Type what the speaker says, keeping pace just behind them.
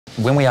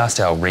When we asked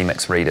our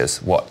remix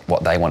readers what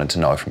they wanted to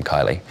know from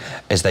Kylie,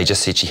 is they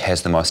just said she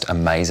has the most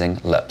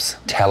amazing lips.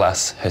 Tell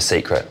us her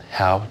secret.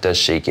 How does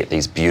she get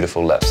these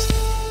beautiful lips?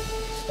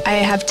 I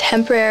have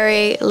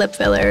temporary lip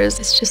fillers.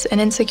 It's just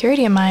an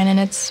insecurity of mine, and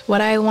it's what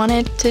I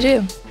wanted to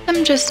do.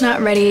 I'm just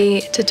not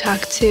ready to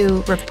talk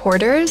to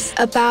reporters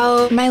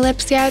about my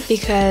lips yet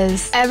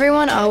because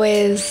everyone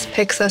always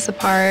picks us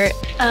apart.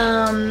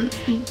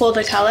 Well,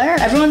 the color.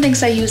 Everyone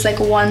thinks I use like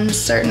one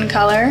certain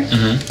color.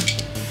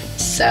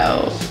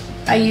 So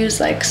I use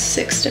like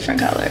 6 different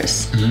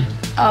colors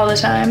all the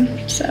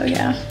time, so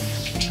yeah.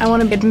 I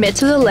want to admit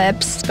to the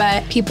lips,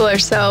 but people are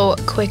so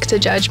quick to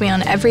judge me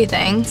on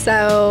everything,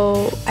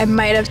 so I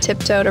might have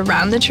tiptoed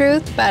around the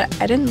truth, but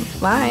I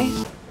didn't lie.